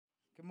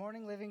Good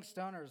morning, Living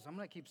Stoners. I'm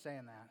going to keep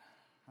saying that.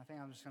 I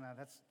think I'm just going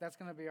to, that's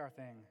going to be our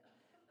thing.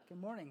 Good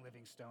morning,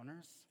 Living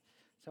Stoners.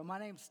 So my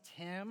name's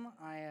Tim.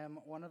 I am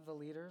one of the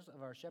leaders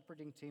of our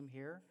shepherding team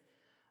here.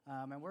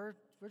 And we're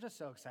just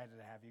so excited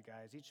to have you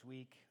guys each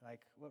week. Like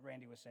what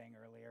Randy was saying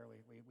earlier,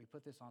 we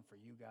put this on for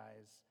you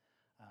guys,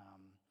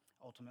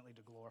 ultimately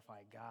to glorify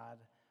God.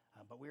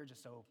 But we're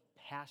just so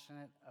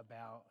passionate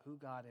about who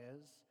God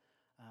is.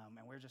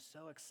 And we're just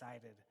so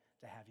excited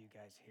to have you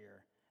guys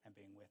here and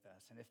being with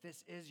us. And if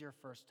this is your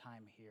first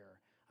time here,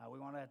 we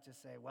want to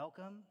just say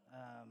welcome.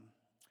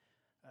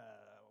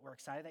 We're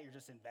excited that you're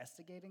just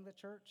investigating the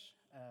church,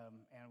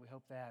 and we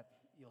hope that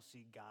you'll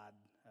see God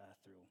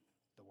through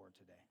the word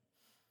today.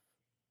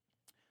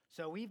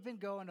 So we've been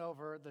going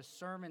over the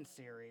sermon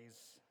series.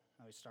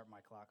 Let me start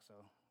my clock, so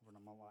we're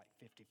like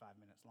 55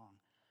 minutes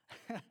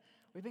long.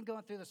 We've been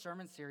going through the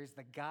sermon series,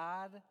 The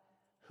God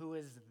Who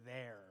Is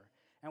There.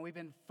 And we've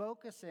been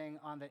focusing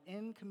on the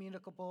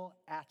incommunicable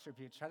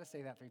attributes. Try to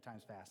say that 3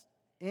 times fast.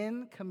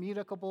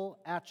 Incommunicable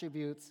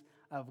attributes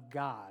of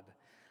God.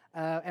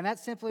 And that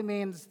simply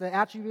means the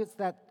attributes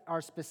that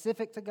are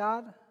specific to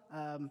God,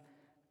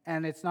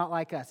 and it's not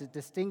like us. It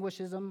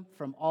distinguishes them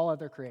from all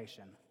other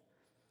creation.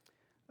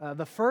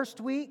 The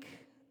first week,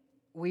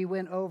 we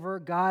went over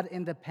God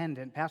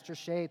independent. Pastor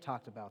Shea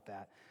talked about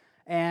that.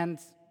 And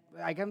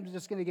I'm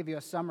just going to give you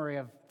a summary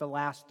of the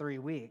last 3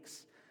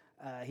 weeks.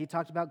 He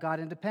talked about God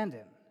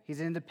independent. He's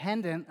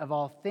independent of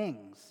all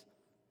things,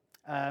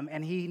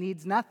 and he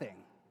needs nothing.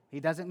 He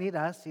doesn't need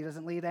us. He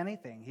doesn't need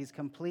anything. He's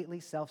completely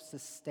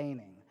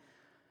self-sustaining.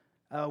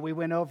 We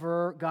went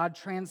over God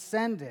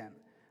transcendent.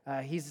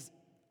 He's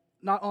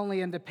not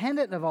only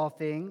independent of all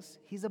things,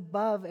 he's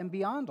above and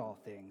beyond all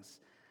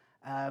things.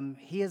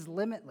 He is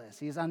limitless.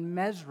 He is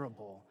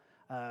unmeasurable.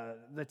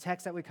 The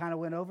text that we kind of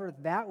went over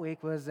that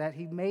week was that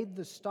he made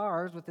the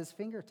stars with his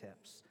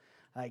fingertips.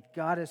 Like,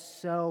 God is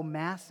so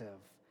massive.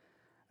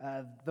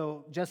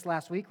 Though just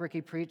last week,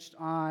 Ricky preached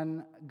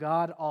on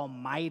God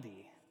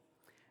Almighty.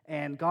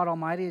 And God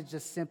Almighty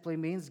just simply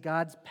means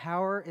God's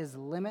power is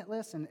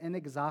limitless and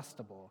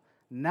inexhaustible.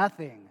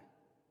 Nothing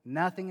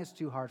is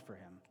too hard for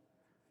him.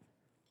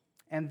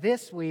 And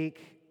this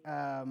week,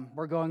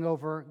 we're going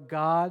over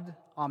God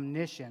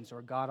Omniscience,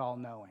 or God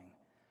All-Knowing.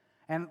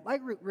 And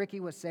like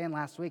Ricky was saying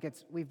last week,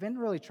 we've been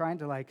really trying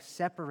to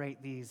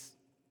separate these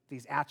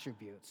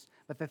attributes.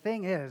 But the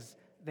thing is,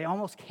 they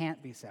almost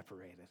can't be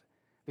separated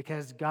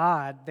because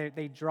God,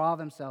 they draw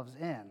themselves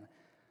in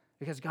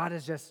because God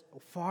is just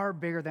far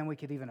bigger than we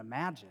could even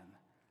imagine.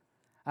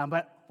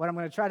 But what I'm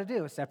going to try to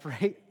do is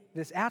separate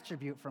this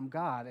attribute from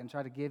God and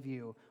try to give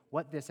you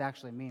what this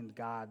actually means,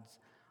 God's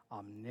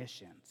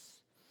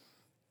omniscience.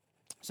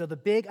 So the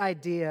big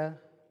idea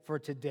for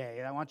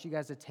today, I want you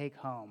guys to take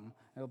home,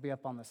 it'll be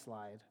up on the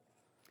slide.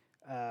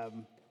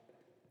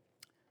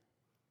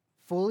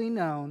 Fully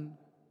known,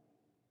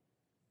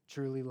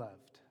 truly loved.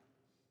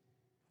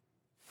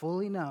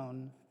 Fully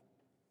known,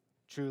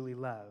 truly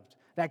loved.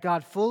 That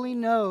God fully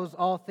knows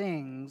all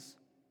things,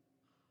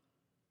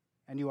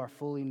 and you are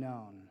fully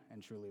known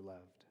and truly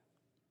loved.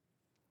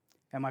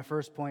 And my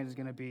first point is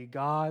going to be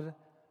God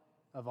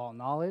of all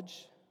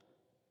knowledge.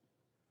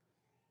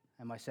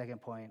 And my second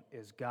point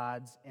is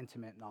God's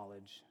intimate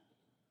knowledge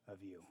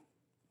of you.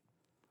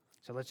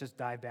 So let's just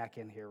dive back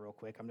in here real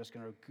quick.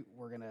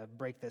 We're going to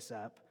break this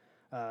up.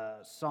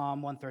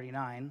 Psalm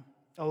 139.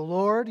 O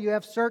Lord, you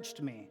have searched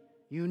me.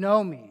 You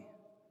know me.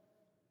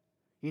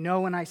 You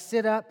know when I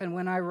sit up and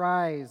when I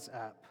rise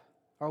up,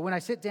 or when I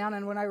sit down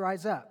and when I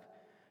rise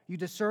up. You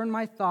discern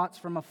my thoughts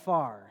from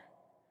afar.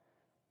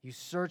 You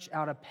search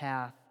out a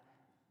path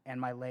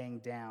and my laying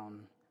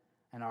down,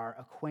 and are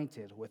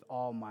acquainted with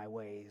all my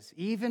ways.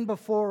 Even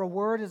before a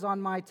word is on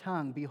my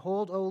tongue,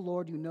 behold, O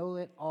Lord, you know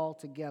it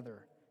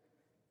altogether.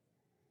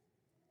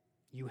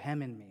 You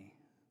hem in me,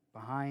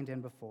 behind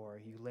and before.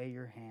 You lay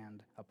your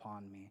hand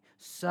upon me.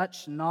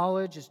 Such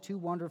knowledge is too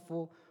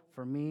wonderful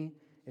for me.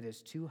 It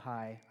is too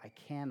high. I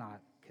cannot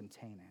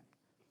contain it.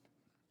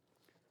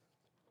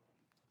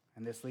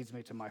 And this leads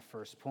me to my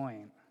first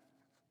point.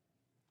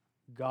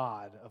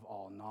 God of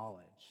all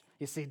knowledge.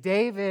 You see,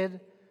 David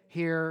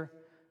here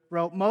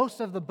wrote most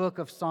of the book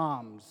of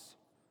Psalms.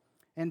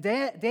 And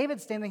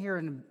David's standing here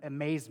in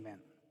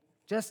amazement.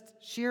 Just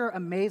sheer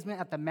amazement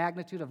at the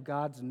magnitude of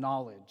God's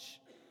knowledge.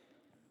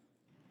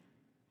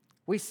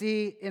 We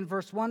see in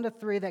verse 1 to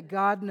 3 that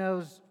God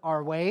knows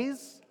our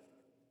ways.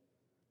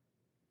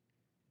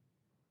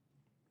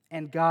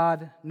 And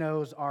God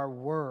knows our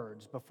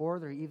words before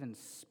they're even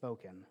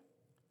spoken.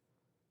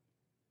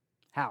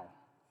 How?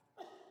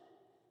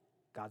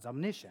 God's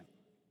omniscient.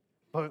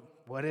 But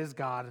what is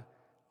God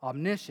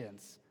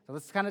omniscience? So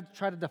let's kind of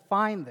try to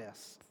define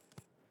this.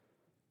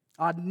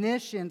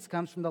 Omniscience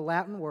comes from the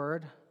Latin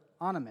word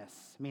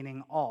omnis,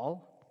 meaning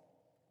all,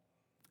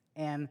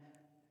 and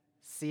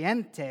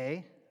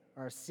sciente,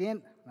 or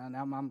scient.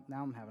 Now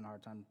I'm having a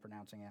hard time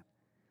pronouncing it.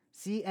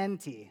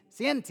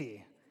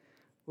 Scienti,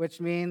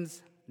 which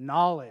means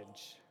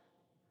knowledge.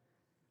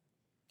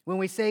 When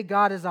we say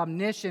God is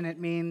omniscient, it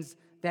means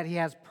that he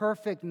has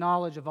perfect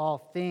knowledge of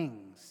all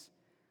things.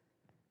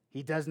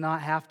 He does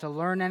not have to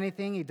learn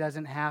anything. He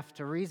doesn't have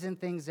to reason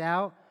things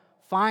out,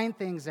 find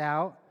things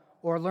out,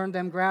 or learn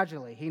them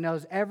gradually. He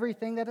knows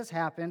everything that has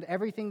happened,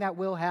 everything that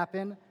will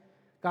happen.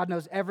 God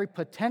knows every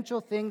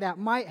potential thing that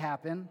might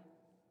happen.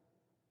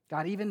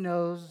 God even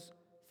knows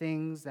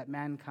things that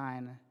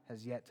mankind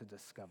has yet to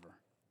discover.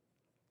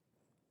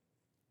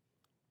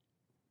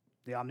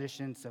 The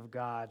omniscience of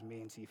God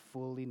means he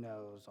fully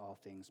knows all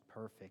things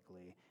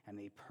perfectly, and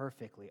he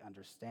perfectly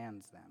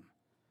understands them.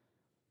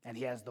 And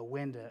he has the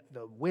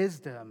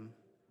wisdom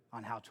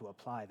on how to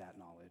apply that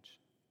knowledge.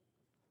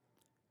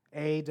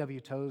 A.W.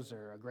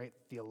 Tozer, a great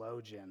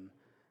theologian,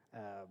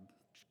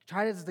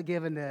 tries to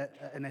give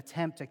an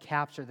attempt to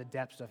capture the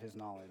depths of his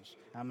knowledge.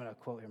 I'm going to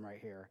quote him right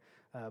here.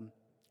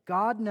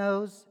 God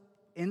knows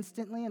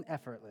instantly and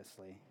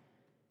effortlessly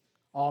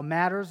all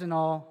matters and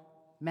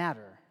all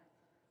matter,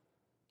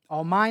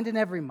 all mind and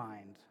every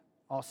mind,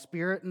 all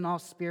spirit and all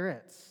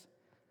spirits,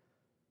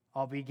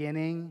 all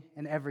beginning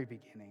and every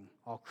beginning,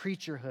 all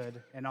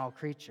creaturehood and all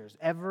creatures,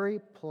 every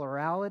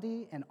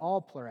plurality and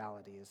all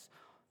pluralities,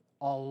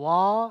 all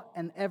law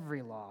and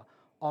every law,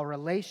 all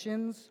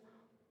relations,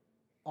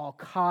 all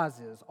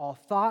causes, all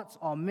thoughts,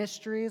 all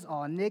mysteries,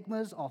 all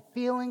enigmas, all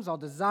feelings, all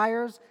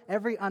desires,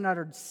 every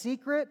unuttered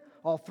secret,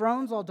 all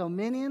thrones, all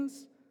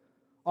dominions,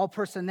 all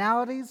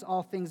personalities,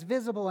 all things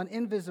visible and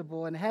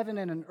invisible in heaven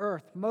and in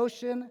earth,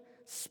 motion,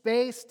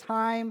 space,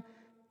 time,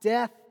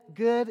 death,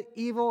 good,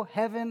 evil,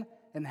 heaven,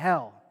 and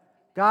hell.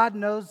 God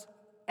knows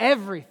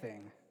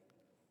everything.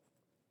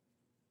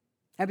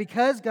 And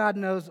because God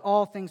knows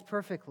all things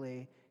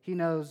perfectly, he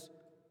knows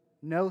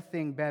no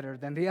thing better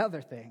than the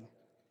other thing,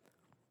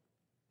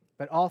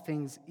 but all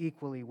things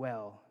equally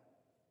well.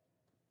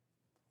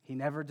 He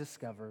never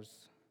discovers.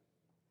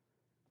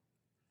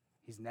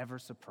 He's never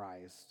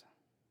surprised.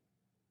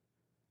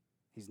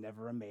 He's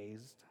never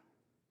amazed.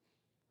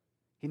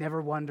 He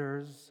never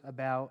wonders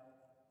about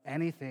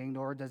anything,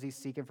 nor does he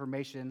seek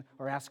information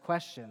or ask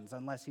questions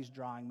unless he's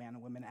drawing men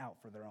and women out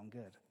for their own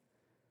good.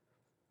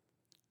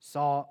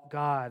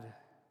 God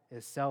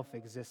is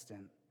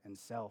self-existent and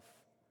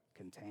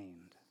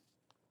self-contained.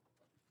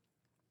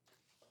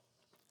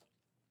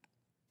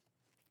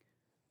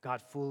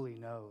 God fully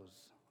knows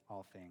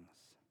all things.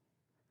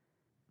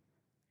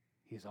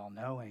 He's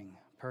all-knowing,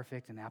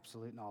 perfect and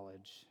absolute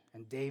knowledge.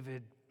 And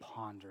David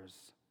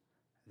ponders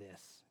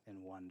this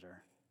in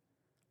wonder.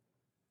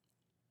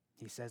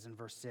 He says in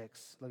verse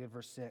 6, look at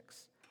verse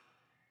 6,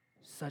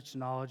 such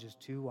knowledge is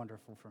too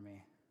wonderful for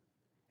me.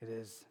 It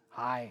is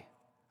high.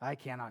 I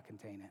cannot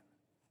contain it.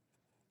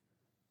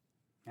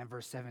 And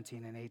verse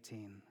 17 and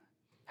 18,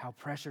 how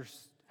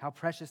precious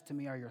to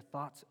me are your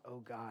thoughts, O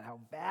God. How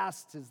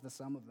vast is the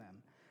sum of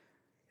them.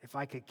 If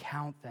I could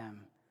count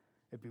them,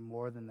 it'd be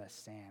more than the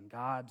sand.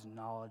 God's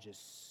knowledge is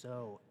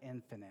so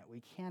infinite.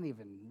 We can't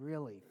even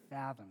really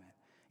fathom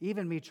it.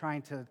 Even me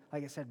trying to,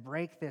 like I said,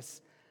 break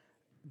this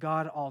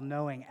God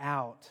all-knowing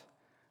out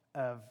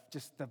of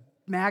just the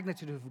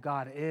magnitude of who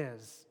God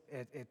is,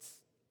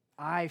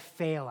 I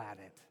fail at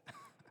it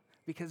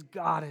because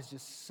God is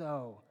just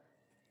so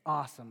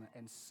awesome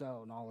and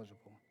so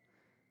knowledgeable.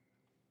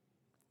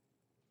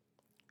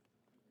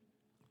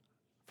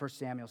 1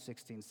 Samuel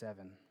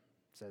 16:7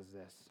 says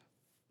this,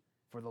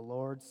 for the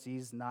Lord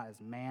sees not as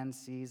man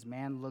sees.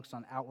 Man looks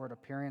on outward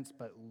appearance,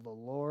 but the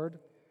Lord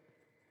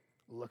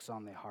looks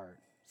on the heart.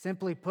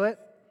 Simply put,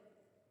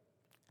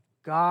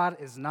 God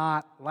is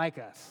not like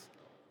us.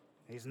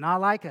 He's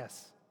not like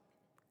us.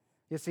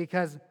 You see,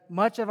 because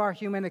much of our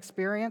human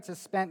experience is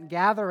spent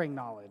gathering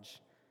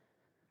knowledge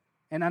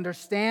and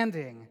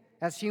understanding.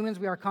 As humans,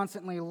 we are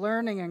constantly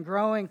learning and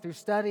growing through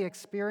study,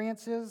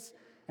 experiences,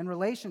 and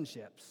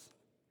relationships.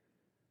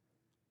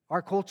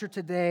 Our culture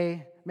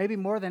today, maybe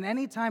more than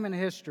any time in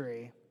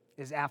history,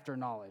 is after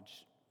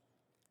knowledge.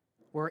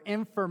 We're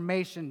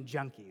information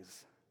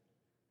junkies.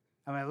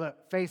 I mean,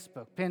 look,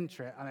 Facebook,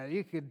 Pinterest,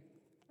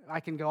 I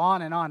can go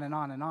on and on and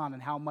on and on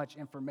and how much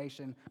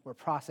information we're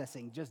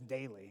processing just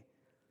daily.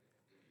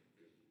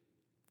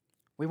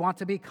 We want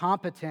to be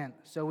competent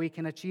so we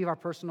can achieve our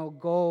personal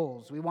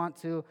goals. We want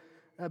to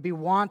be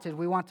wanted.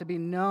 We want to be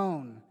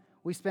known.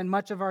 We spend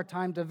much of our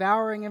time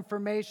devouring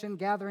information,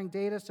 gathering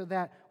data so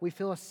that we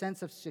feel a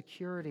sense of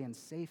security and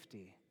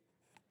safety,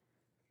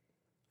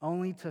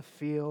 only to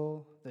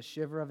feel the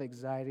shiver of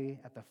anxiety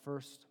at the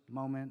first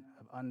moment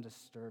of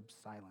undisturbed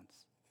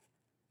silence.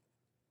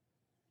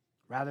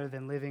 Rather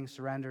than living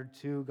surrendered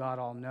to God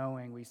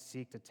all-knowing, we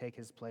seek to take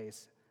his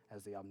place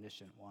as the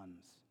omniscient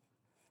ones.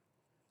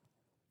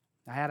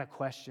 I had a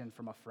question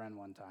from a friend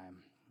one time,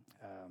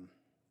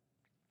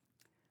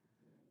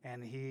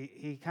 and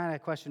he kind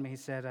of questioned me. He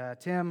said,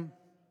 Tim,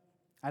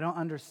 I don't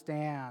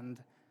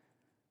understand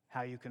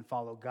how you can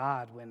follow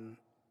God when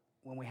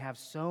we have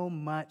so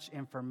much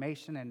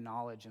information and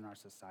knowledge in our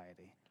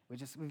society.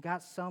 We've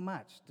got so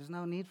much. There's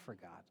no need for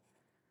God.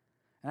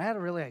 And I had to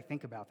really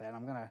think about that.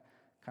 I'm going to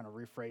kind of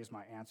rephrase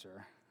my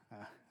answer.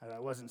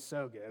 That wasn't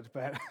so good,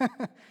 but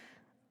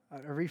I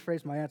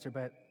rephrased my answer.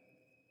 But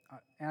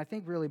and I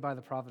think really by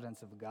the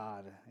providence of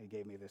God, he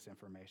gave me this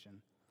information.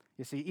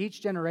 You see,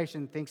 each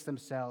generation thinks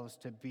themselves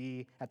to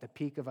be at the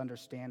peak of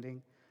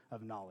understanding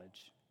of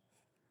knowledge.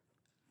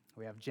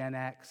 We have Gen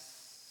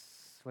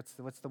X. What's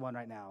the one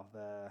right now?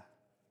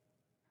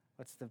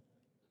 What's the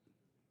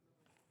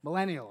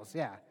millennials?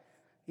 Yeah.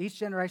 Each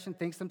generation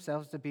thinks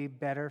themselves to be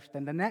better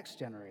than the next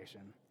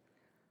generation.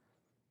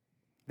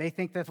 They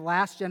think that the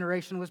last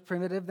generation was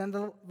primitive than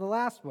the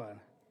last one.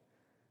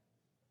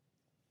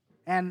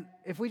 And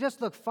if we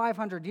just look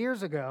 500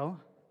 years ago,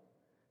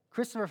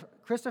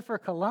 Christopher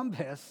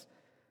Columbus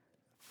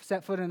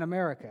set foot in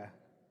America.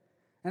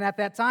 And at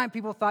that time,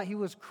 people thought he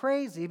was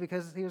crazy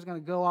because he was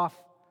going to go off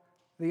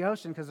the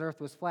ocean because the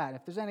earth was flat.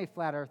 If there's any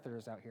flat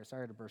earthers out here,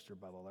 sorry to burst your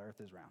bubble, the earth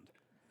is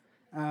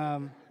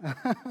round.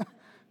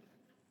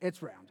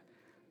 It's round.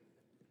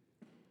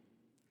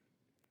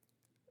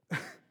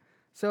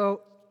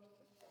 So,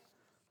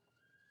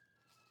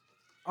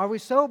 are we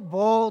so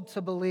bold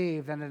to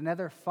believe that in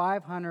another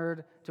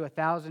 500 to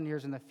 1,000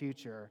 years in the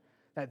future,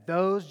 that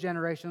those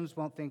generations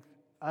won't think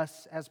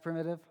us as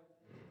primitive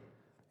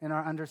in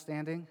our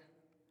understanding?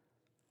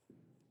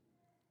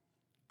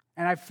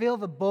 And I feel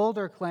the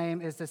bolder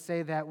claim is to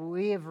say that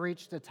we have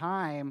reached a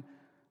time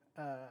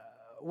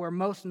where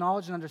most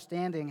knowledge and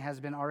understanding has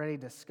been already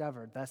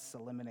discovered, thus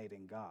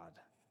eliminating God.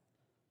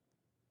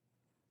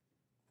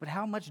 But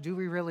how much do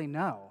we really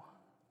know?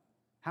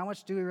 How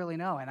much do we really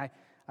know? And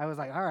I was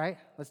like, all right,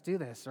 let's do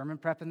this. Sermon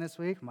prepping this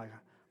week. I'm like, I'm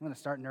going to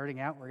start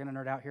nerding out. We're going to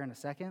nerd out here in a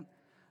second.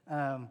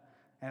 And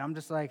I'm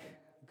just like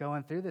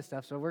going through this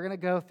stuff. So we're going to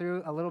go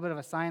through a little bit of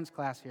a science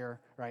class here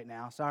right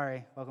now.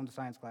 Sorry, welcome to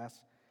science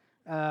class.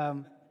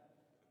 And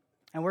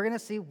we're going to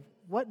see,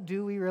 what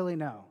do we really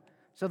know?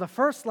 So the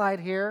first slide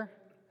here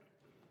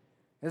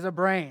is a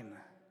brain.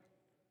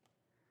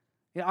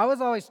 You know, I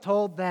was always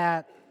told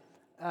that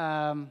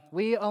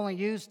we only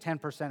use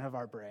 10% of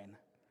our brain.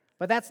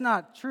 But that's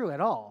not true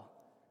at all.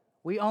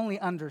 We only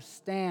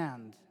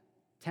understand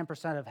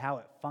 10% of how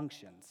it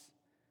functions.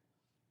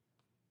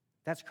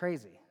 That's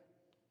crazy.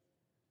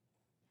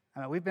 I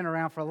mean, we've been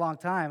around for a long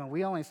time, and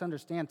we only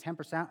understand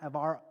 10% of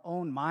our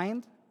own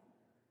mind.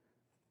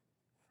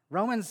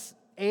 Romans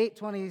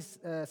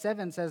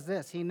 8:27 says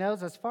this: He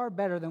knows us far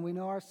better than we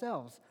know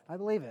ourselves. I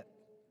believe it.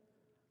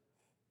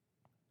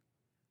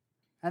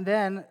 And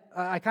then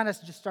I kind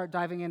of just start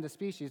diving into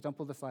species. Don't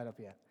pull the slide up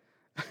yet.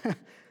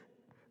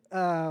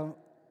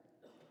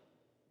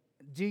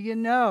 Do you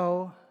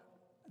know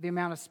the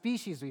amount of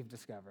species we've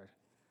discovered?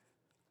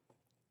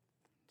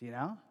 Do you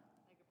know?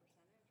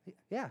 Like a percentage?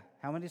 Yeah.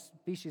 How many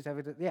species have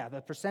we?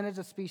 The percentage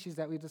of species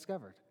that we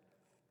discovered.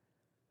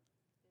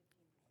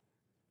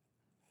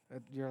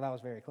 That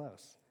was very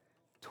close.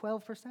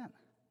 12%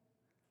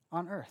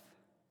 on Earth.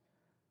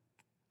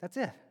 That's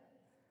it.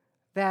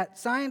 That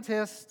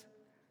scientists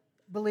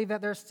believe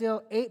that there's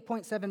still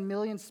 8.7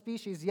 million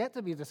species yet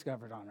to be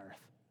discovered on Earth.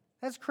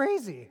 That's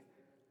crazy.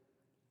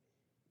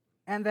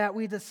 And that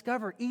we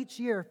discover each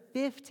year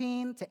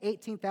 15 to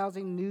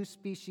 18,000 new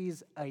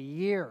species a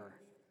year.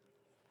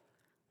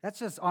 That's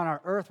just on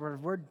our Earth where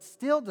we're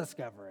still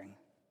discovering.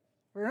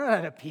 We're not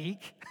at a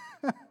peak.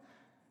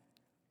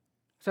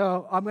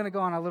 So I'm going to go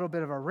on a little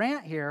bit of a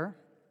rant here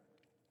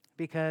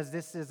because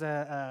this is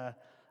a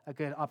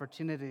good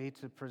opportunity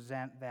to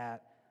present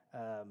that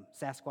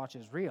Sasquatch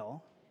is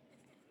real.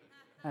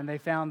 And they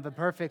found the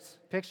perfect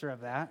picture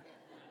of that.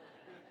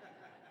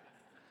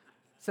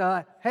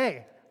 So,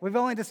 hey, we've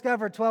only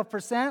discovered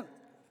 12%.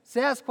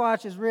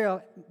 Sasquatch is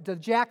real. The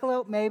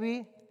jackalope,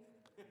 maybe.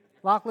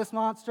 Loch Ness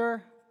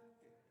Monster,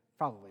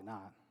 probably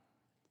not.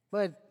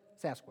 But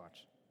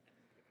Sasquatch.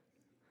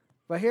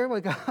 But here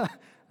we go. All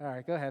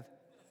right, go ahead.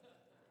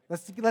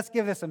 Let's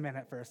give this a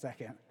minute for a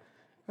second.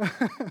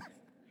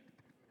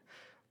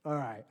 All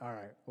right,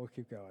 we'll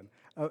keep going.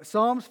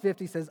 Psalms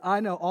 50 says, I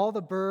know all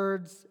the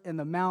birds in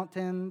the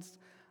mountains,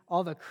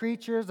 all the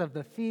creatures of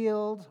the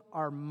field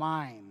are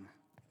mine.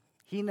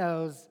 He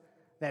knows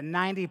that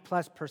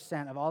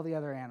 90+% of all the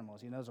other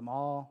animals, he knows them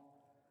all.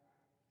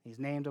 He's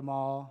named them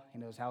all. He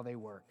knows how they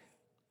work.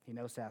 He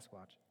knows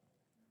Sasquatch.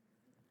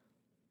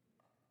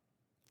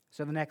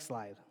 So the next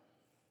slide.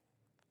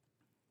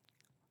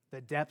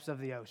 The depths of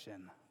the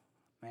ocean.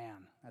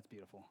 Man, that's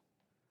beautiful.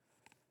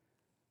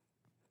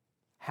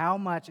 How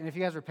much, and if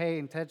you guys were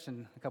paying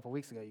attention a couple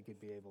weeks ago, you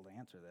could be able to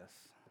answer this.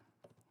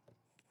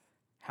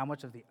 How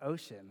much of the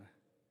ocean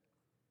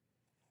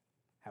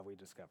have we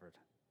discovered?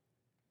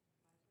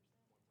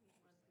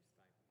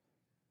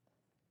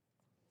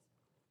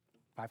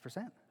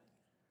 5%.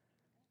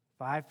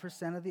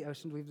 5% of the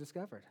ocean we've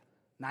discovered.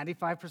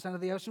 95%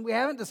 of the ocean we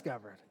haven't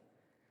discovered.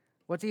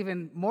 What's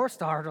even more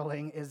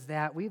startling is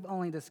that we've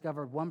only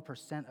discovered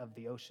 1% of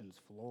the ocean's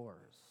floors.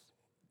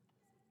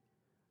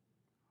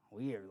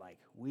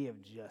 We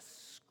have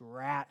just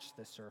scratched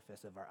the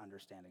surface of our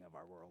understanding of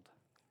our world.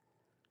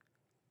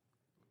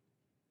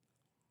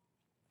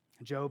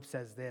 Job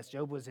says this.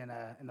 Job was in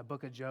the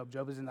book of Job.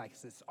 Job was in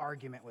this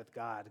argument with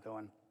God,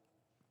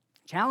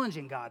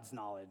 challenging God's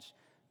knowledge.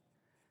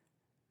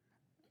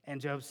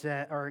 And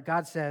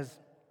God says,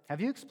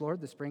 have you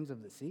explored the springs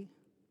of the sea?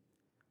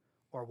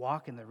 Or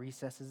walk in the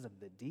recesses of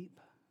the deep?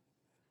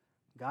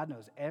 God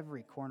knows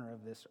every corner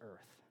of this earth,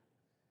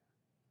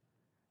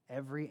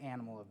 every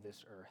animal of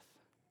this earth.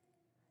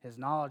 His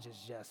knowledge is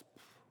just,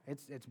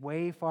 it's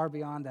way far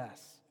beyond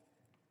us.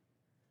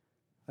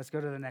 Let's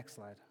go to the next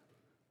slide.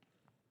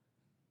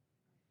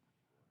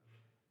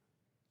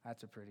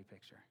 That's a pretty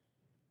picture.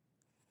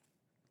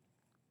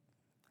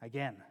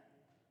 Again,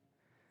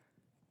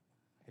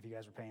 if you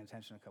guys were paying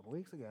attention a couple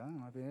weeks ago, I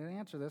might be able to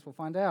answer this. We'll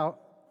find out.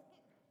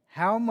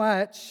 How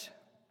much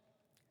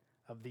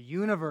of the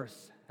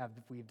universe have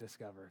we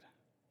discovered?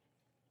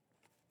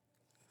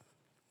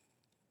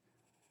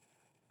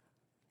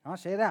 I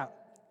want to say it out.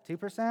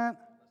 2%?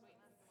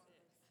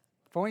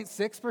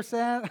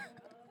 0.6%?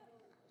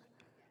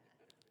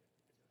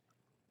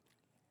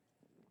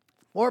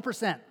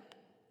 4%.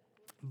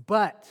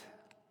 But,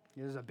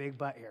 there's a big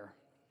but here.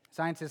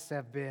 Scientists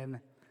have been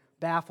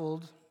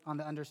baffled on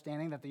the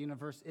understanding that the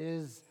universe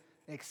is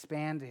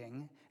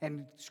expanding.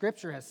 And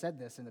Scripture has said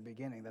this in the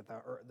beginning, that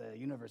the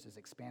universe is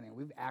expanding.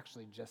 We've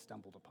actually just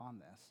stumbled upon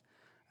this.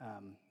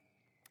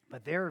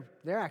 But they're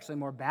actually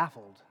more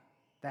baffled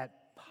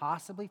that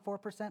possibly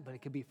 4%, but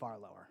it could be far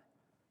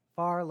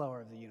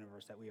lower of the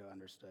universe that we have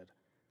understood.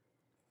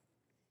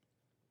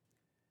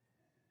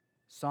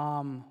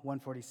 Psalm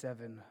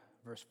 147,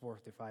 verse 4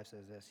 through 5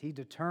 says this: He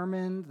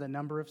determined the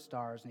number of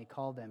stars, and he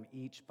called them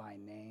each by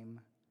name.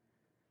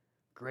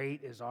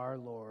 Great is our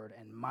Lord,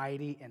 and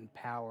mighty in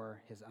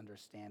power. His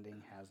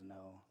understanding has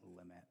no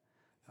limit.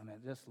 I mean,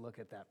 just look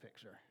at that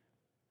picture.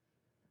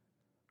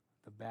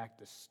 The back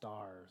to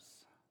stars.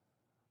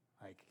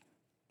 Like,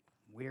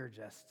 we're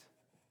just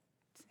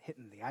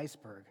hitting the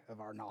iceberg of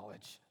our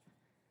knowledge.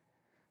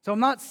 So what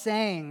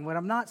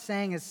I'm not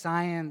saying is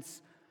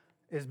science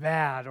is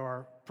bad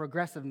or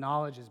progressive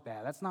knowledge is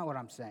bad. That's not what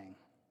I'm saying.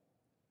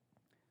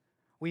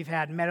 We've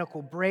had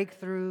medical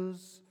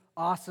breakthroughs,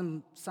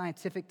 awesome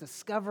scientific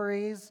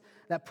discoveries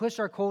that push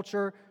our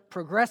culture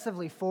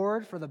progressively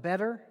forward for the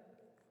better.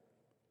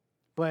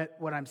 But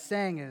what I'm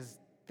saying is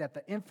that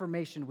the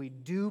information we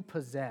do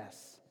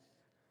possess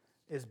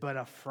is but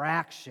a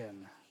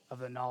fraction of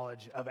the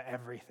knowledge of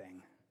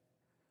everything.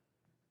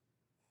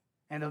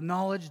 And the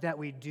knowledge that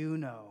we do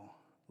know,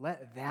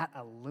 let that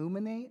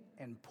illuminate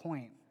and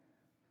point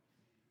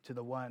to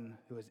the one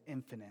who is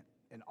infinite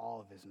in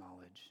all of his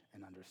knowledge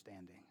and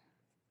understanding.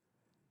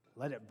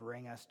 Let it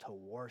bring us to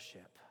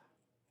worship.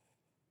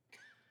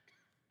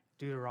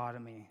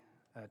 Deuteronomy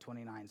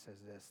 29 says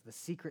this: The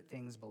secret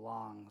things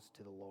belongs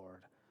to the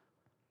Lord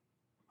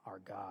our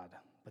God,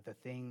 but the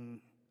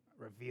thing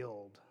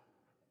revealed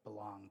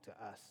belong to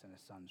us and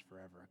his sons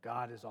forever.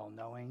 God is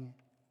all-knowing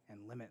and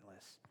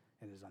limitless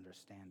in his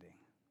understanding.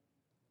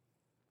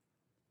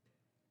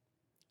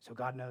 So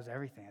God knows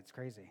everything. It's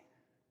crazy.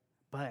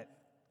 But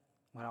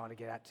what I want to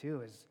get at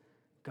too is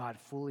God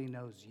fully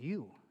knows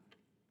you,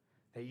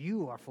 that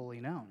you are fully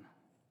known.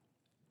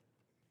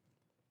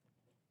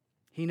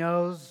 He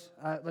knows,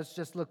 let's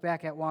just look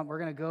back at one. We're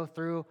going to go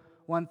through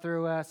 1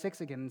 through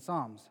 6 again in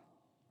Psalms.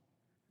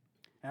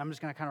 And I'm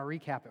just going to kind of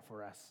recap it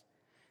for us.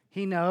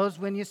 He knows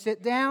when you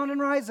sit down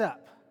and rise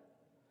up.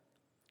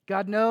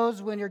 God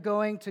knows when you're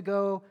going to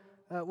go,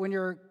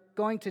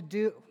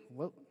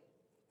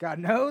 God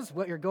knows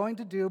what you're going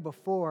to do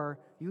before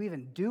you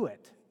even do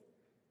it.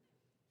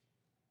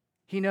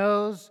 He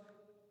knows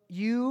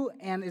you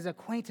and is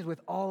acquainted with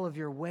all of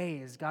your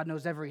ways. God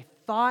knows every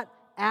thought,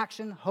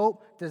 action,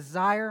 hope,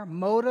 desire,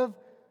 motive,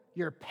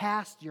 your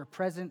past, your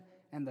present,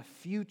 and the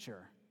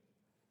future.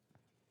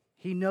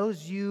 He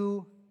knows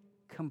you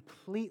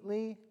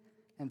completely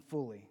and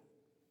fully.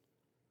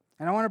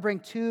 And I want to bring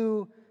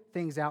two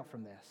things out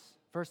from this.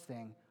 First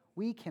thing,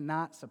 we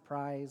cannot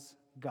surprise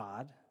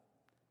God,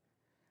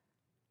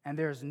 and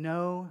there's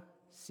no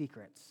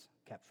secrets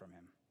kept from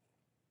him.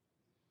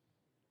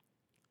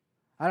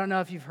 I don't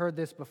know if you've heard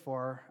this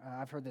before.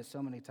 I've heard this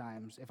so many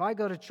times. If I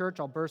go to church,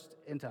 I'll burst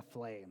into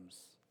flames.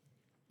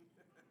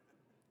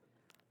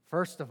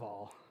 First of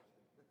all,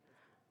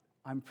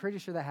 I'm pretty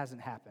sure that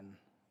hasn't happened.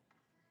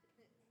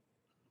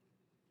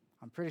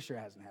 I'm pretty sure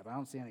it hasn't happened. I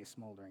don't see any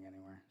smoldering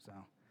anywhere. So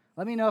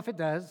let me know if it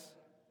does.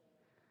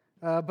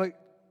 But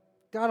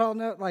God all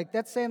know, like,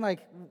 that's saying, like,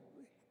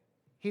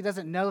 he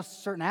doesn't know a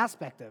certain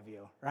aspect of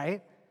you,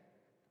 right?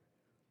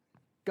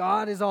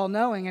 God is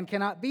all-knowing and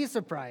cannot be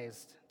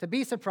surprised. To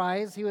be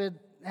surprised, he would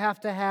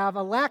have to have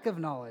a lack of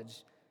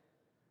knowledge.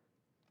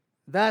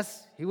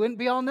 Thus, he wouldn't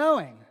be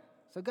all-knowing.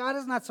 So God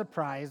is not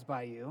surprised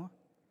by you.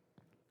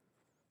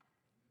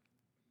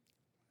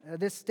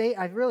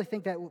 I really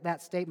think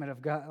that statement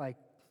of God, like,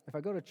 if I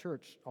go to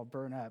church, I'll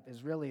burn up,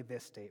 is really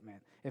this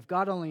statement. If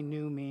God only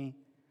knew me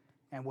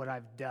and what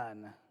I've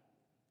done,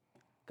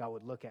 God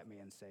would look at me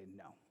and say,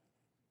 no.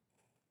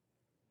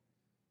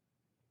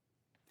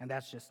 And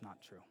that's just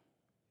not true.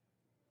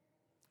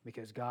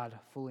 Because God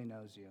fully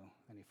knows you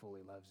and he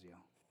fully loves you.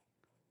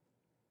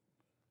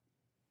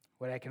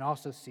 What I can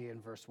also see in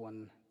verse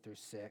 1 through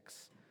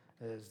 6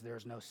 is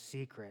there's no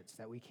secrets,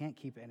 that we can't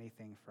keep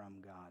anything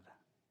from God.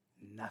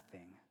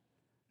 Nothing.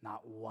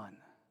 Not one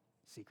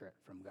secret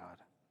from God.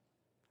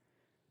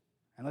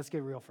 And let's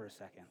get real for a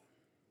second.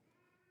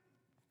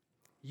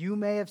 You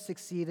may have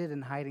succeeded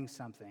in hiding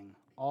something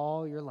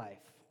all your life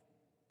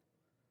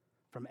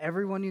from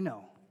everyone you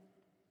know.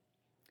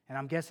 And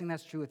I'm guessing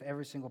that's true with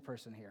every single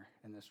person here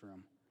in this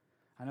room.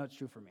 I know it's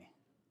true for me.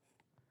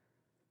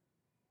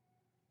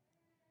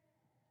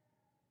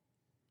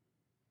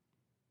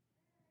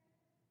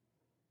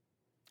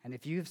 And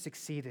if you've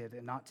succeeded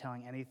in not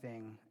telling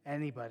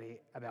anybody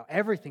about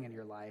everything in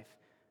your life,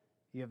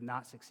 you have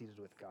not succeeded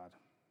with God.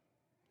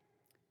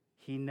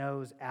 He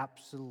knows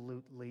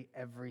absolutely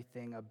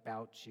everything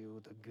about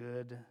you, the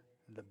good,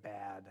 the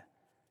bad,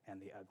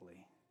 and the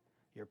ugly.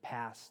 Your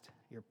past,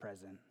 your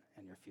present,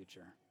 and your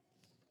future.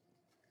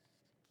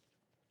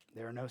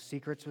 There are no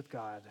secrets with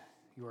God.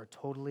 You are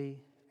totally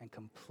and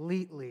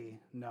completely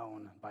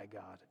known by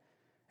God.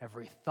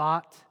 Every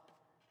thought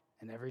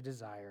and every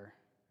desire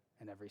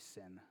and every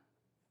sin.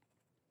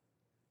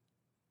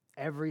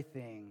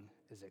 Everything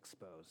is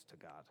exposed to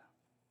God.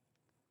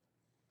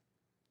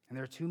 And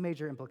there are two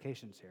major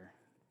implications here.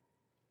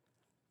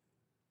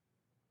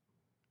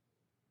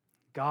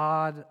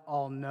 God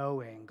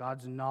all-knowing,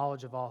 God's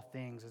knowledge of all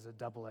things is a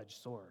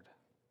double-edged sword.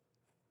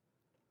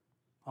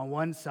 On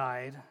one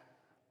side,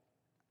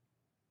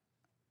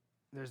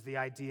 there's the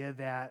idea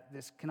that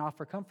this can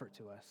offer comfort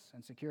to us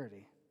and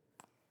security.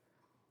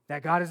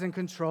 That God is in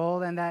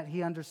control and that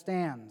He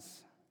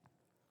understands.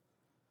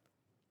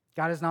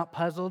 God is not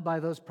puzzled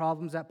by those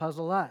problems that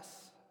puzzle us.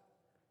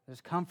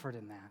 There's comfort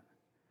in that.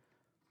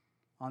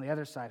 On the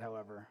other side,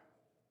 however,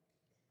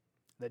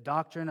 the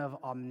doctrine of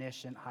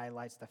omniscience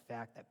highlights the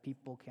fact that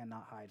people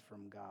cannot hide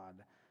from God.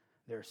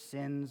 Their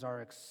sins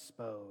are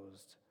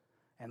exposed,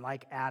 and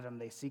like Adam,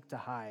 they seek to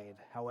hide.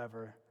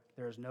 However,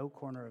 there is no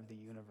corner of the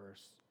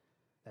universe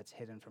that's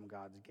hidden from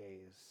God's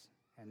gaze,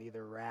 and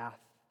neither wrath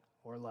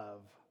or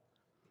love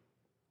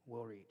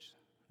will reach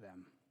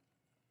them.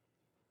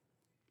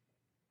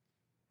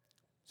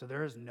 So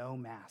there is no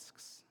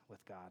masks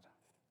with God.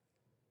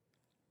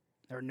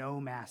 There are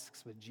no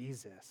masks with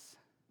Jesus.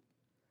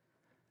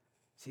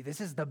 See,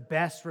 this is the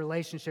best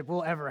relationship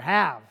we'll ever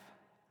have.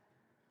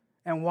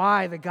 And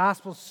why the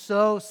gospel's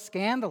so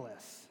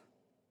scandalous.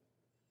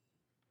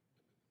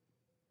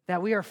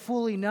 That we are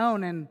fully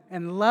known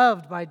and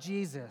loved by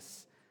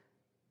Jesus.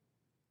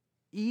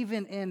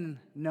 Even in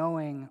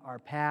knowing our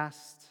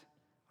past,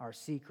 our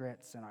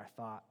secrets, and our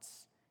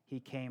thoughts. He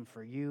came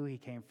for you. He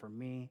came for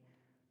me.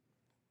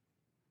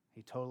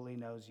 He totally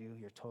knows you.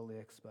 You're totally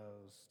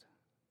exposed.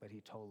 But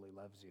He totally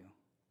loves you.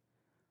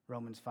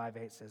 Romans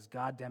 5:8 says,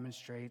 God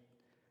demonstrates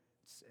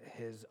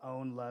His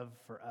own love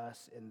for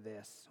us in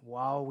this.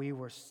 While we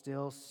were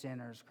still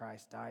sinners,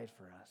 Christ died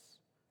for us.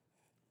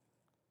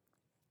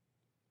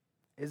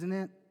 Isn't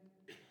it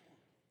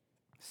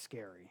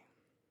scary?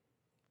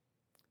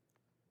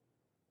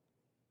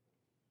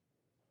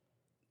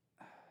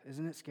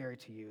 Isn't it scary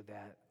to you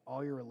that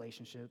all your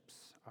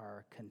relationships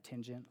are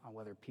contingent on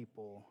whether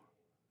people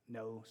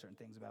know certain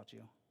things about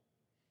you?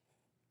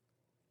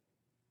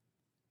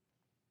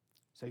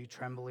 So you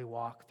trembly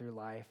walk through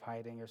life,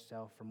 hiding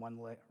yourself from one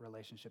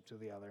relationship to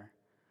the other.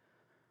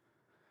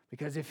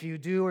 Because if you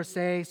do or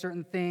say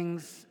certain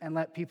things and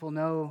let people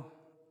know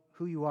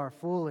who you are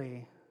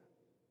fully,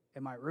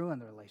 it might ruin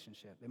the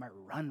relationship. They might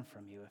run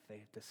from you if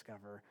they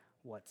discover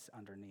what's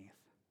underneath.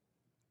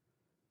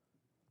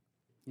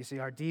 You see,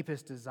 our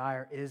deepest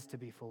desire is to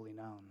be fully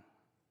known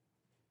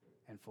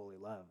and fully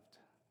loved.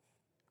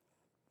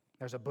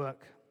 There's a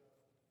book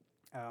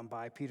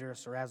by Peter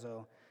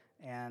Sorazo,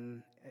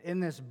 and in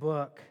this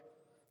book,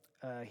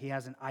 he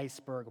has an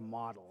iceberg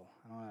model.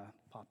 I want to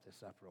pop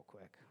this up real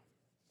quick.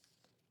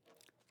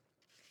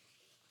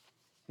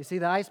 You see,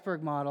 the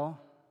iceberg model,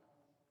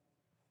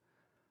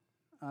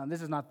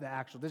 this is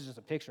just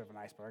a picture of an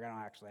iceberg. I don't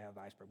actually have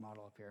the iceberg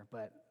model up here,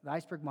 but the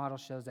iceberg model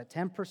shows that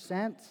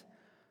 10%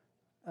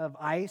 of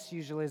ice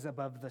usually is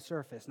above the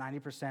surface.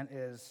 90%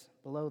 is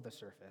below the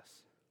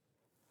surface.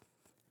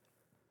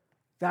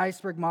 The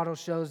iceberg model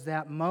shows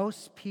that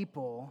most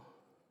people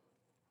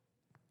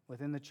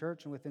within the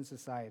church and within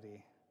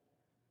society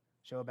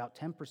show about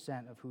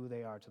 10% of who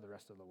they are to the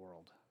rest of the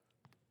world.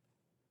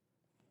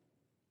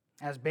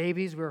 As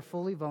babies, we're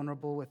fully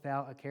vulnerable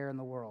without a care in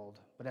the world.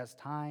 But as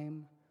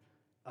time,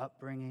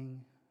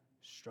 upbringing,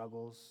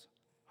 struggles,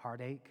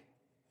 heartache,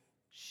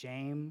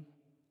 shame,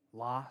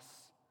 loss,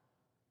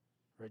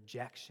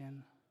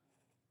 rejection,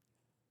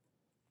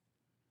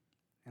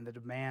 and the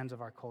demands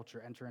of our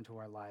culture enter into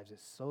our lives,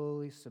 it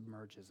slowly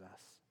submerges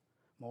us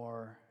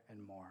more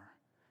and more.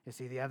 You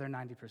see, the other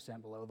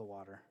 90% below the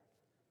water,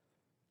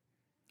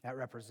 that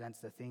represents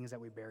the things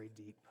that we bury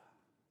deep,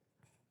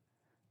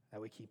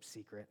 that we keep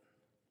secret,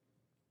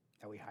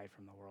 that we hide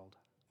from the world.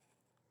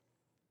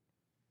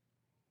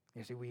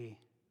 You see, we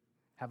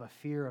have a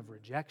fear of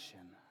rejection.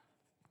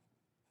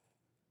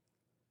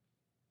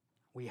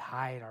 We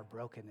hide our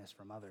brokenness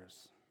from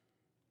others.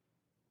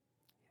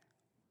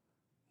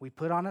 We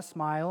put on a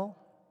smile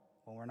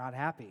when we're not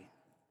happy.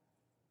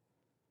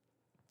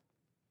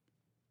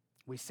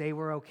 We say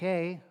we're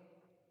okay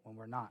when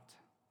we're not.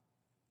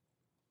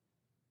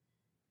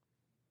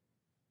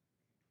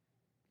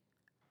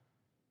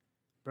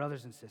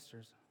 Brothers and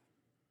sisters,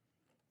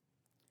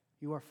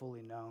 you are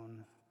fully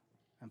known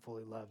and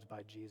fully loved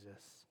by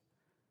Jesus.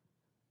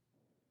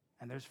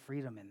 And there's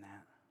freedom in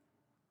that.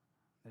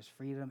 There's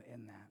freedom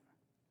in that.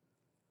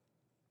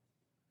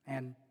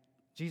 And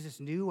Jesus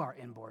knew our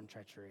inborn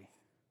treachery,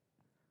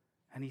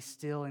 and he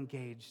still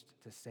engaged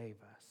to save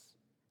us.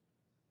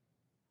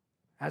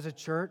 As a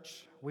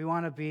church, we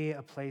want to be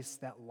a place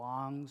that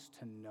longs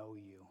to know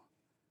you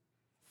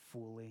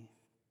fully,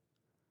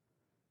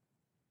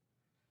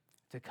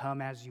 to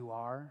come as you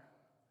are,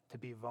 to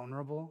be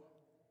vulnerable.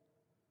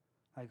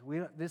 Like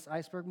this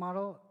iceberg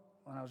model,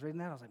 when I was reading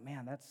that, I was like,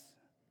 man, that's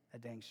a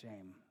dang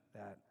shame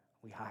that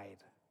we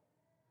hide.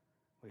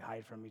 We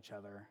hide from each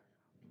other.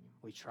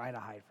 We try to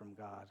hide from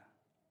God.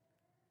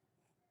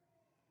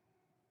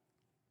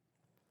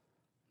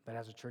 But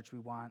as a church, we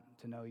want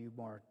to know you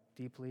more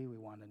deeply. We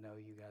want to know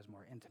you guys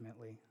more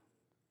intimately.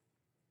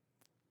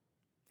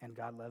 And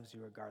God loves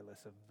you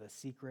regardless of the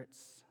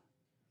secrets,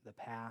 the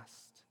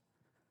past,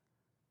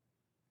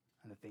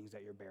 and the things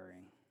that you're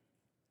bearing.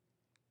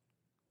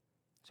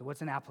 So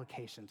what's an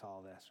application to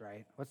all this,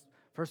 right?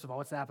 First of all,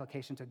 what's the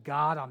application to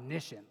God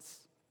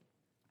omniscience?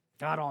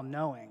 God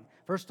all-knowing.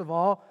 First of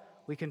all,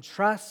 we can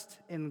trust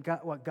in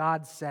God, what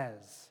God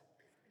says.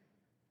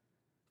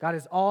 God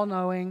is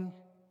all-knowing.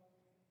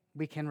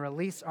 We can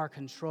release our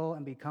control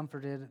and be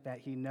comforted that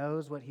he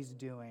knows what he's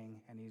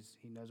doing, and he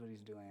knows what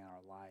he's doing in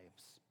our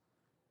lives.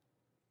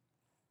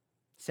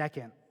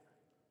 Second,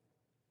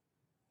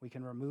 we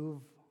can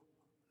remove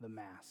the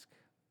mask.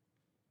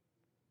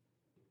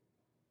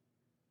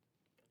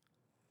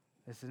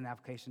 This is an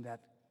application that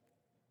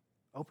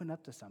open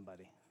up to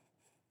somebody.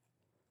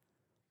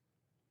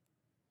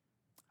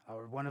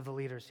 Or one of the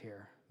leaders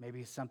here. Maybe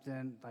there's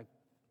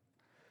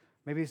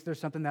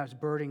something that's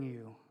burdening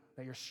you,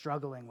 that you're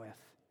struggling with.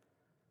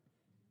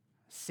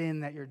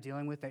 Sin that you're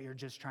dealing with that you're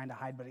just trying to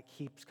hide, but it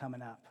keeps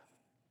coming up.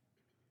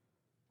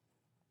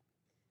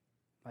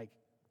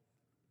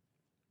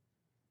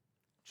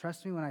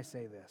 Trust me when I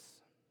say this.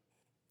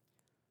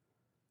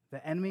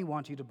 The enemy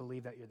wants you to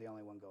believe that you're the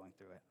only one going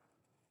through it.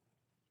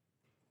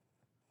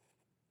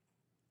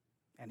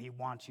 And he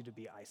wants you to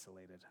be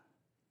isolated.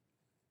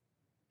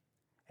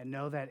 And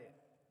know that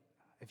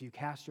if you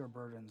cast your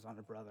burdens on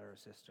a brother or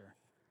sister,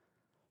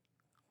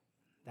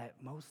 that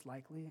most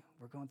likely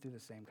we're going through the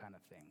same kind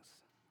of things,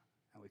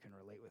 and we can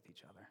relate with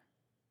each other.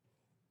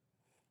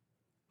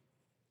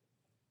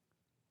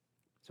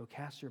 So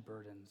cast your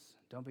burdens.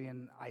 Don't be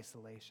in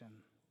isolation.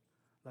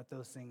 Let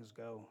those things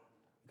go.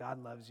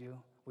 God loves you.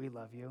 We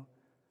love you.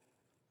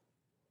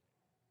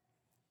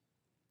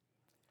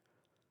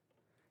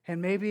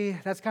 And maybe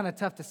that's kind of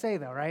tough to say,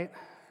 though, right?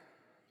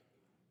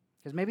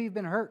 Because maybe you've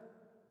been hurt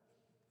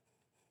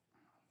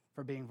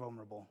for being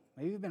vulnerable.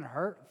 Maybe you've been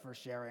hurt for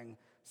sharing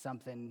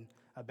something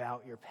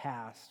about your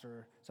past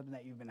or something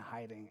that you've been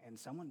hiding, and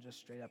someone just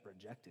straight up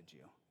rejected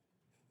you.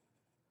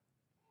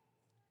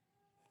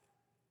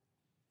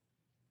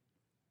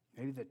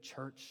 Maybe the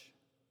church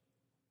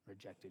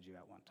rejected you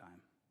at one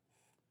time.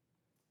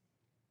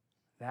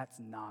 That's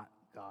not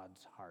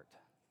God's heart.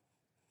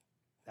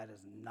 That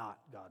is not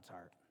God's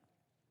heart.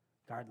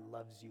 God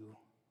loves you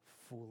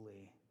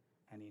fully,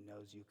 and he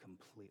knows you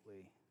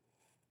completely.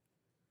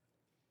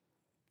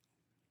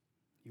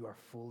 You are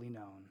fully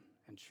known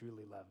and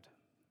truly loved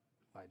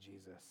by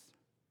Jesus.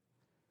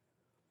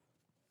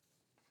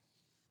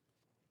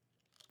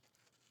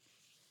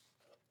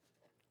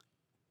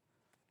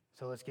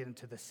 So let's get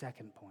into the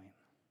second point.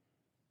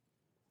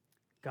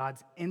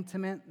 God's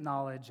intimate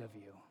knowledge of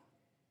you.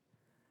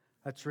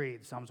 Let's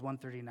read Psalms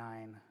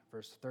 139,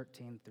 verse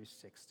 13 through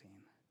 16.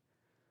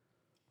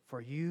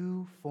 For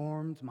you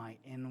formed my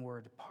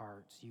inward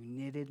parts. You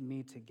knitted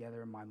me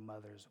together in my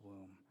mother's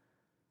womb.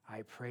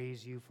 I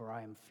praise you, for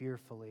I am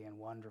fearfully and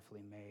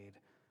wonderfully made.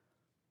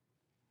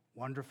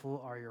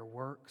 Wonderful are your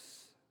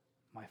works.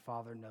 My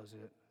Father knows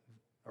it,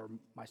 or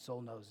my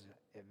soul knows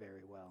it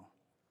very well.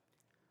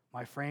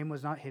 My frame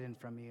was not hidden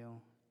from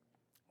you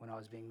when I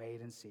was being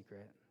made in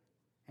secret,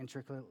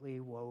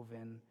 intricately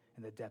woven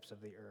in the depths of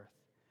the earth.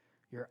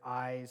 Your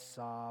eyes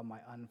saw my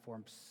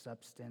unformed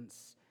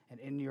substance, and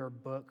in your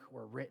book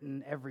were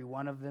written, every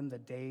one of them, the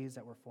days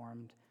that were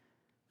formed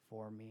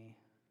for me,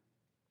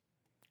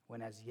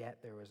 when as yet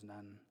there was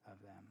none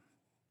of them.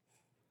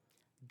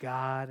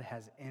 God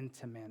has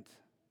intimate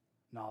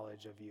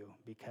knowledge of you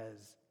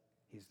because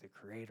he's the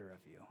creator of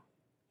you.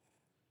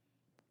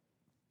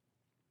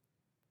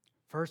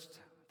 First,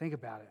 think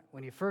about it.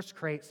 When you first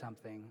create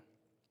something,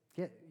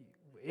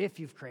 if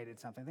you've created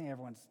something, I think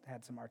everyone's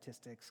had some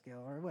artistic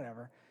skill or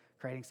whatever,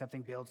 creating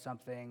something, build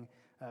something,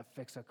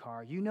 fix a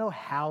car. You know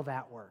how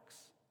that works.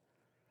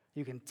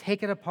 You can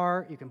take it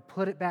apart, you can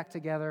put it back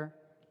together.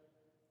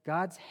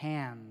 God's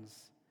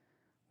hands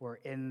were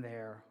in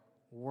there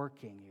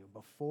working you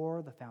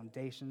before the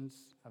foundations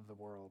of the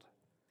world.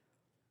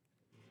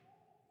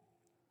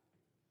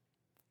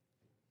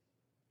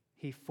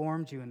 He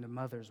formed you in the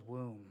mother's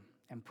womb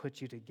and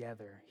put you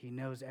together. He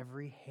knows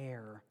every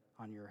hair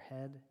on your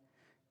head.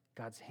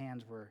 God's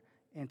hands were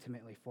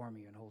intimately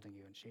forming you and holding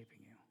you and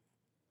shaping you.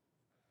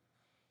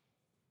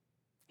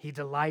 He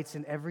delights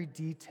in every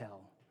detail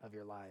of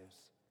your lives.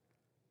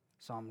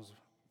 Psalms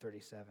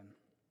 37.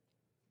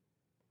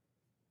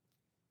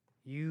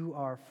 You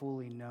are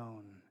fully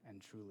known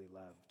and truly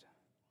loved.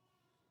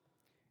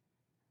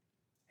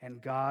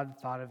 And God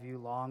thought of you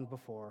long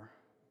before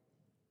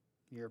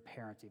your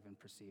parents even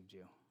perceived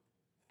you.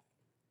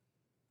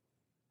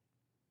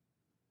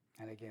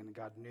 And again,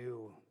 God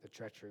knew the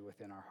treachery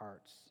within our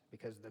hearts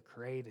because the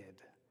created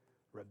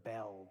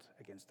rebelled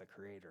against the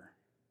Creator.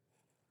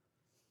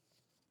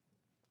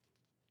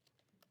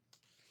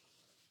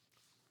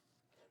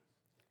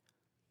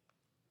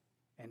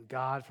 And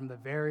God, from the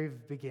very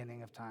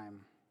beginning of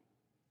time,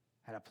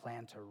 had a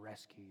plan to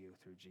rescue you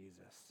through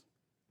Jesus.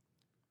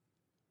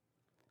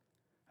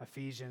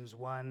 Ephesians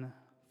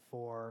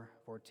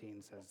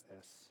 1:14 says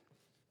this.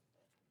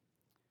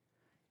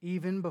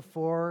 Even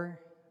before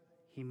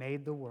he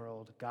made the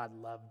world, God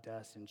loved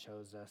us and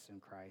chose us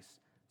in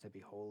Christ to be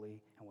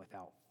holy and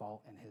without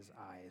fault in his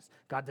eyes.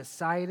 God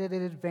decided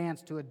in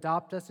advance to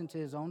adopt us into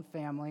his own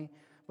family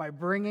by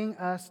bringing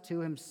us to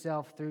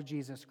himself through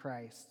Jesus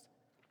Christ.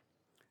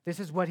 This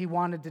is what he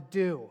wanted to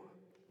do,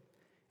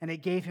 and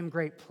it gave him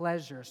great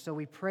pleasure. So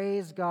we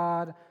praise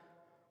God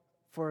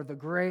for the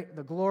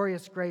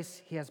glorious grace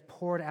he has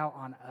poured out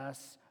on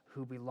us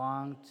who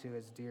belong to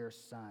his dear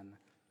Son.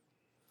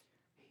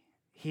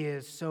 He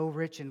is so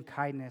rich in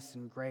kindness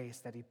and grace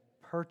that he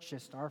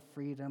purchased our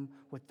freedom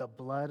with the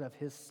blood of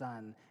his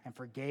Son and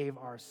forgave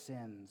our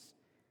sins.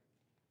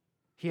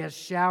 He has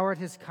showered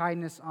his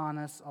kindness on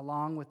us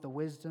along with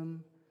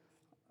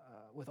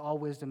with all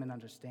wisdom and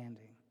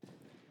understanding.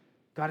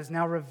 God has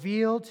now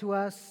revealed to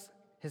us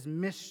his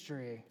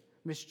mysterious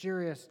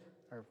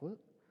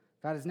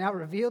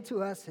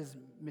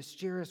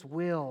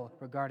will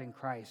regarding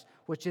Christ,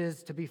 which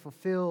is to be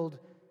fulfilled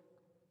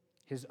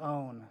his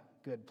own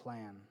good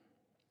plan.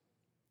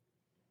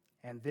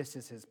 And this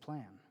is his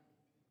plan.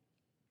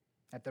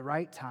 At the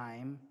right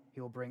time, he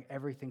will bring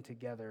everything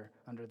together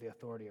under the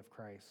authority of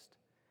Christ.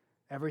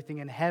 Everything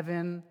in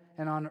heaven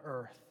and on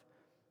earth.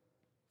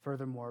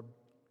 Furthermore,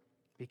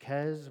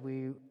 because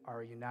we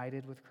are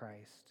united with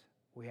Christ,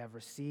 we have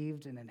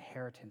received an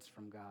inheritance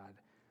from God,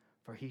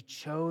 for he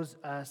chose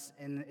us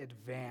in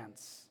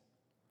advance.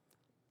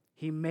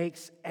 He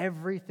makes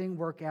everything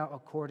work out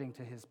according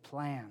to his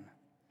plan.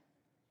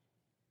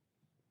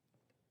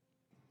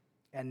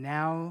 And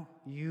now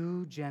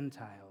you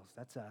Gentiles,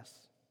 that's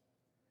us,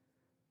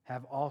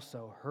 have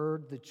also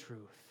heard the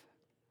truth,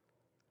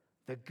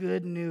 the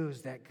good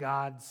news that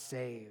God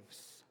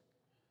saves.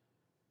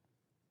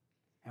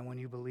 And when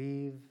you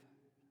believed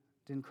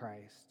in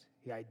Christ,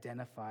 he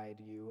identified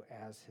you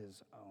as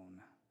his own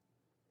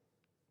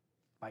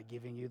by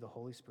giving you the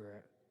Holy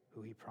Spirit,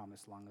 who he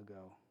promised long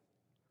ago.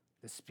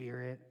 The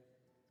Spirit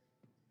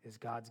is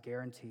God's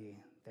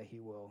guarantee that he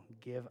will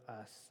give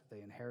us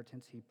the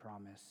inheritance he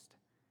promised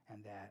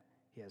and that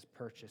he has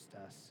purchased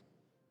us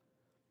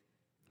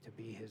to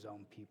be his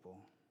own people.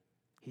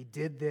 He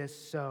did this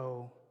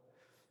so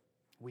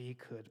we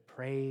could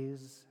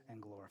praise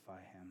and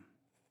glorify him.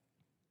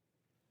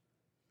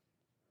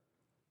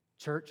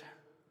 Church,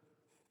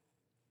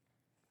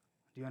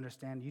 do you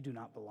understand? You do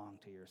not belong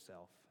to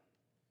yourself.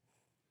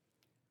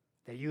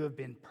 That you have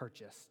been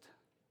purchased,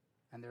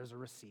 and there's a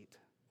receipt,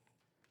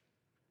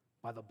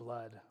 by the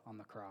blood on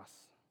the cross.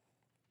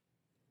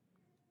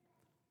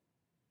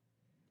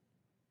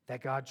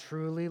 That God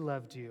truly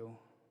loved you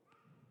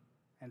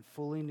and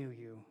fully knew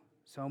you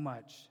so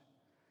much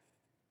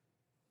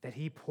that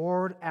he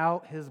poured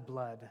out his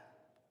blood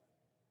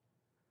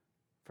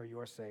for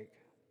your sake.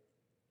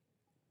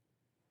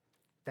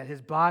 That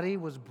his body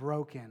was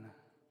broken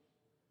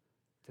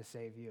to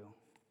save you.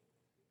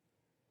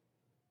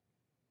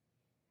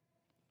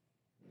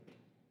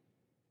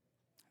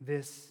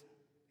 This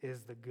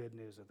is the good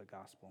news of the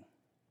gospel.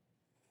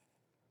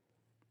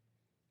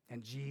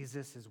 And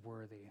Jesus is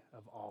worthy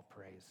of all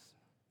praise.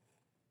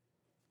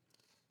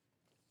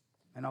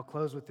 And I'll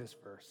close with this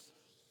verse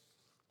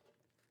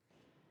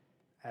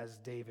as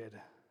David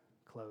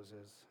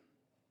closes.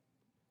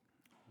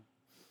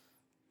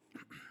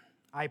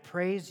 I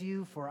praise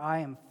you, for I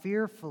am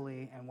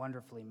fearfully and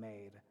wonderfully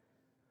made.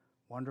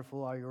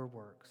 Wonderful are your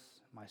works.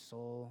 My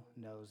soul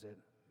knows it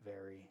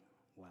very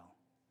well.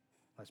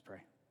 Let's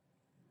pray.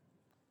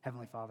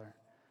 Heavenly Father,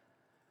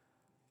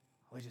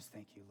 we just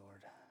thank you,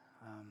 Lord.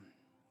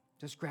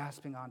 Just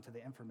grasping onto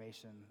the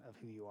information of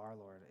who you are,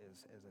 Lord,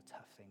 is a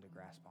tough thing to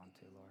grasp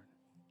onto, Lord.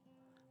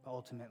 But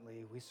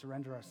ultimately, we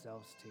surrender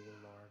ourselves to you,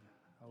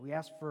 Lord. We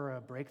ask for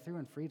a breakthrough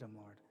and freedom,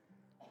 Lord.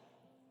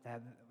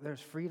 That there's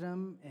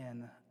freedom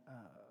in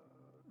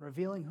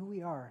revealing who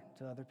we are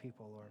to other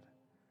people, Lord.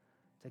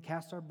 To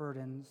cast our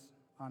burdens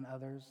on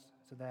others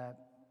so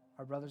that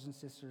our brothers and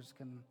sisters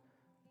can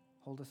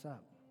hold us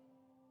up.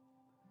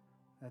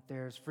 That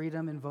there's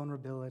freedom in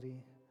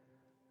vulnerability.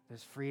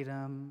 There's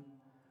freedom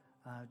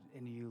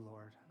in you,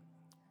 Lord.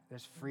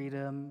 There's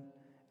freedom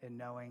in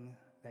knowing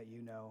that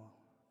you know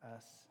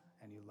us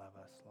and you love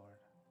us, Lord.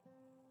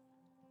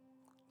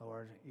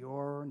 Lord,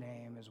 your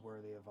name is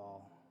worthy of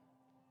all.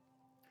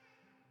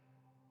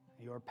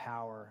 Your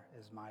power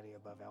is mighty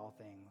above all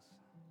things.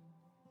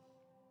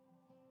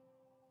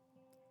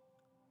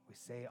 We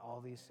say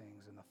all these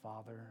things in the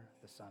Father,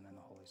 the Son, and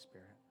the Holy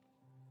Spirit.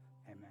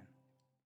 Amen.